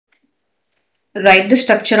write the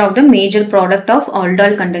structure of the major product of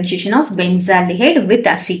aldol condensation of benzaldehyde with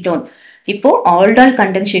acetone. இப்போ aldol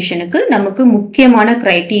condensationக்கு நமக்கு முக்கியமான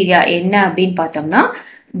criteria என்ன அப்படின்னு பார்த்தோம்னா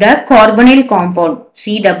the carbonyl compound C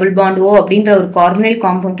double bond O அப்படின்ற ஒரு carbonyl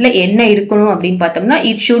compoundல என்ன இருக்கணும் அப்படின்னு பார்த்தோம்னா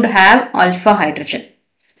it should have alpha hydrogen.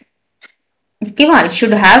 ஓகேவா, it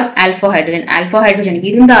should have alpha hydrogen. alpha hydrogen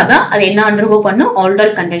இருந்தாதான் அது என்ன undergo பண்ணும், aldol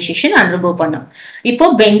condensation undergo பண்ணும். இப்போ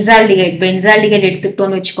benzaldehyde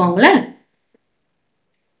எடுத்துக்கிட்டோம்னு வச்சுக்கோங்களேன்.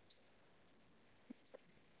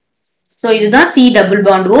 So இதுதான் C double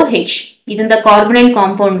bond OH. இது இந்த carbonyl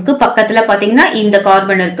compoundக்கு பக்கத்துல பாத்தீங்கன்னா இந்த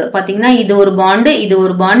கார்பன் இருக்கு. பாத்தீங்கன்னா இது ஒரு bond, இது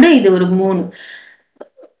ஒரு bond, இது ஒரு 3.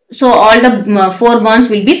 So all the 4 bonds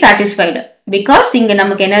will be satisfied because இங்க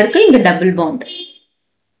நமக்கு என்ன இருக்கு, இங்க double bond.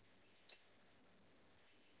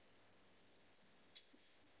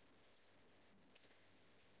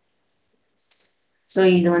 So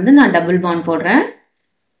இது வந்து நான் double bond போடுறேன்.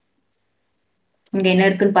 இங்க என்ன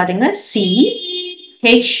இருக்குன்னு பாத்தீங்க,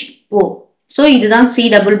 CHO. So இதுதான் C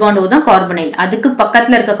double bond O தான் carbonyl. அதுக்கு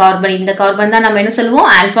பக்கத்துல இருக்க கார்பன், இந்த கார்பன் தான் நம்ம என்ன சொல்லுவோம்,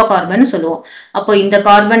 ஆல்பா கார்பன் சொல்லுவோம். அப்போ இந்த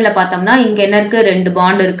கார்பன்ல பார்த்தோம்னா இங்க என்ன இருக்கு, 2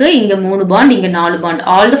 பாண்ட் இருக்கு, இங்க 3 பாண்ட், இங்க 4 bond.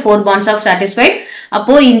 All the 4 bonds are satisfied.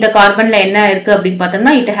 அப்போ இந்த கார்பன்ல என்ன இருக்கு அப்படின்னு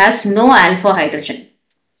பார்த்தோம்னா it has no alpha hydrogen.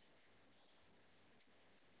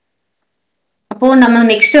 அப்போ நம்ம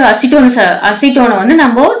நெக்ஸ்ட் அசிட்டோனை வந்து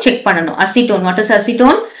நம்ம செக் பண்ணணும். Acetone, what is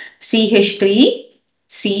acetone? CH3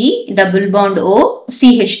 C double bond O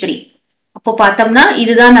CH3. அப்போ பார்த்தோம்னா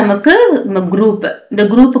இதுதான் நமக்கு குரூப். இந்த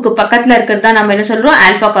குரூப்புக்கு பக்கத்துல இருக்கிறது தான் நம்ம என்ன சொல்றோம்,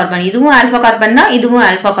 ஆல்பா கார்பன். இதுவும் ஆல்பா கார்பன் தான், இதுவும்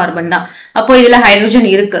ஆல்பா கார்பன் தான். அப்போ இதுல ஹைட்ரஜன்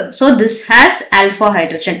இருக்கு. So this has alpha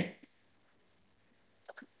hydrogen.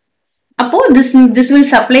 அப்போ this will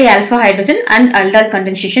supply alpha hydrogen and aldol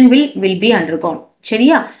condensation will be undergone.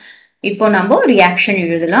 சரியா? இப்போ நம்ம ரியாக்ஷன்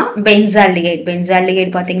எழுதலாம்.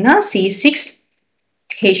 பென்சால்டிகைட் பாத்தீங்கன்னா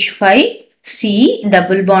C6H5 C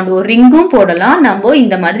double bond O ரிங்கும் போடலாம். நம்ம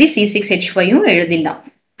இந்த மாதிரி C6H5யும் எழுதிடலாம்.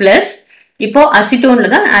 பிளஸ் இப்போ அசிட்டோன்ல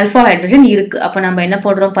தான் ஆல்பா ஹைட்ரஜன் இருக்கு. அப்ப நம்ம என்ன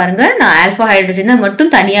போடுறோம் பாருங்க, நான் ஆல்பா ஹைட்ரஜனை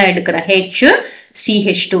மட்டும் தனியா எடுக்கிறேன்,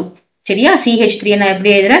 HCH2. சரியா? CH3 நான்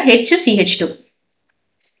எப்படி எழுதுறேன், HCH2.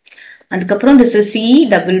 அதுக்கப்புறம் this is C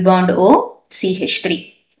double bond O CH3.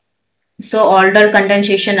 So aldol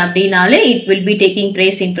condensation அப்படினாலே it will be taking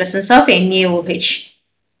place in presence of NaOH.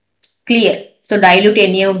 Clear? So dilute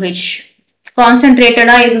NaOH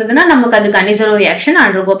கான்சென்ட்ரேட்டடா இருந்ததுன்னா நமக்கு அது கனிசரோ ரியாக்ஷன்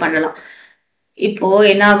அண்டர்கோ பண்ணலாம். இப்போ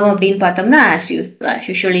என்ன ஆகும் அப்படின்னு பார்த்தோம்னா as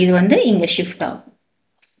usual இது வந்து இங்க ஷிஃப்ட் ஆகும்.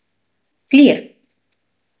 கிளியர்?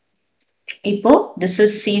 இப்போ this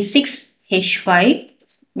is C6H5,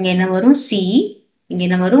 இங்க என்ன வரும் C, இங்க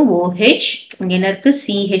என்ன வரும் OH, இங்க என்ன இருக்கு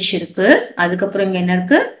CH இருக்கு, அதுக்கப்புறம் இங்க என்ன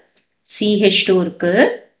இருக்கு CH2 இருக்கு,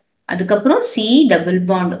 அதுக்கப்புறம் C double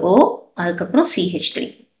bond O, அதுக்கப்புறம் CH3.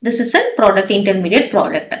 This is a product, intermediate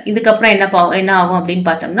product. இதுக்கப்புறம் என்ன ஆகும் அப்படின்னு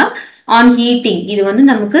பார்த்தோம்னா on heating இது வந்து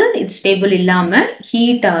நமக்கு இது ஸ்டேபிள் இல்லாம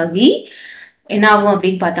ஹீட் ஆகி என்ன ஆகும்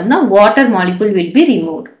அப்படின்னு பார்த்தோம்னா water molecule will be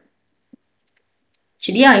removed.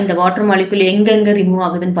 சரியா? இந்த வாட்டர் மாலிகுல் எங்க ரிமூவ்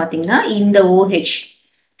ஆகுதுன்னு பாத்தீங்கன்னா இந்த OH.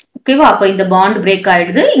 ஓகேவா? அப்ப இந்த பாண்ட் பிரேக்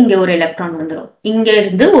ஆயிடுது, இங்க ஒரு எலக்ட்ரான் வந்துடும், இங்க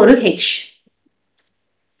இருந்து ஒரு H.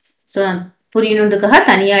 சோ புரியணுன்றதுக்காக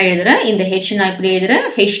தனியா எழுதுறேன். இந்த H நான் இப்படி எழுதுறேன்,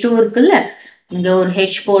 H2 இருக்குல்ல, இங்க ஒரு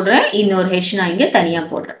H போடுறேன், இன்னொரு H நான் இங்க தனியா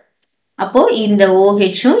போடுறேன். அப்போ இந்த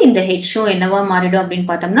OHம் இந்த Hம் என்னவா மாறிடும் அப்படின்னு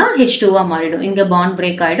பார்த்தோம்னா H2வா மாறிடும். இங்க பாண்ட்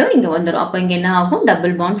பிரேக் ஆயிடும், இங்க வந்துடும். அப்போ இங்க என்ன ஆகும்,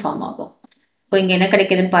 டபுள் பாண்ட் ஃபார்ம் ஆகும். இப்போ இங்க என்ன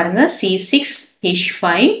கிடைக்குதுன்னு பாருங்க,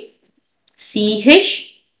 C6H5 CH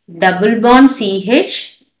double bond CH,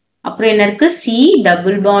 அப்புறம் என்ன இருக்கு C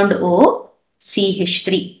double bond O CH3.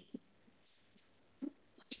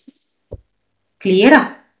 கிளியரா?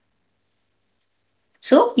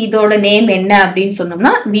 சோ இதோட நேம் என்ன அப்படின்னு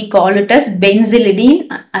சொன்னோம்னா we call it as benzylidene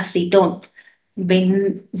acetone.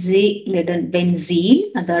 benzene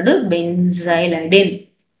அதாவது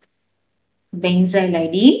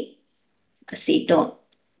benzylidene acetone.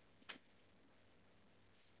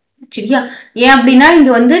 சரியா? ஏன் அப்படின்னா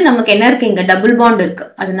இங்க வந்து நமக்கு என்ன இருக்கு, இங்க டபுள் பாண்ட் இருக்கு,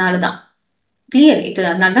 அதனாலதான். கிளியர்?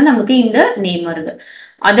 அதனாலதான் நமக்கு இந்த நேம் வருது.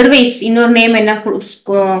 அதர்வைஸ் இன்னொரு நேம் என்ன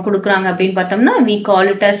கொடுக்குறாங்க அப்படின்னு பார்த்தோம்னா we call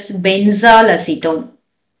it as benzal acetone.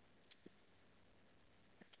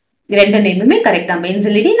 ரெண்டு நேமுமே கரெக்டா,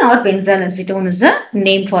 benzylidene or benzal acetone is the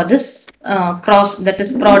name for this cross, that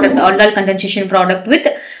is product, aldol condensation product with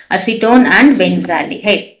acetone and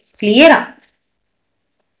benzaldehyde. Clear?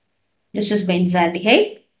 This is benzaldehyde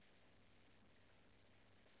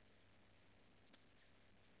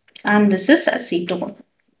and this is acetone.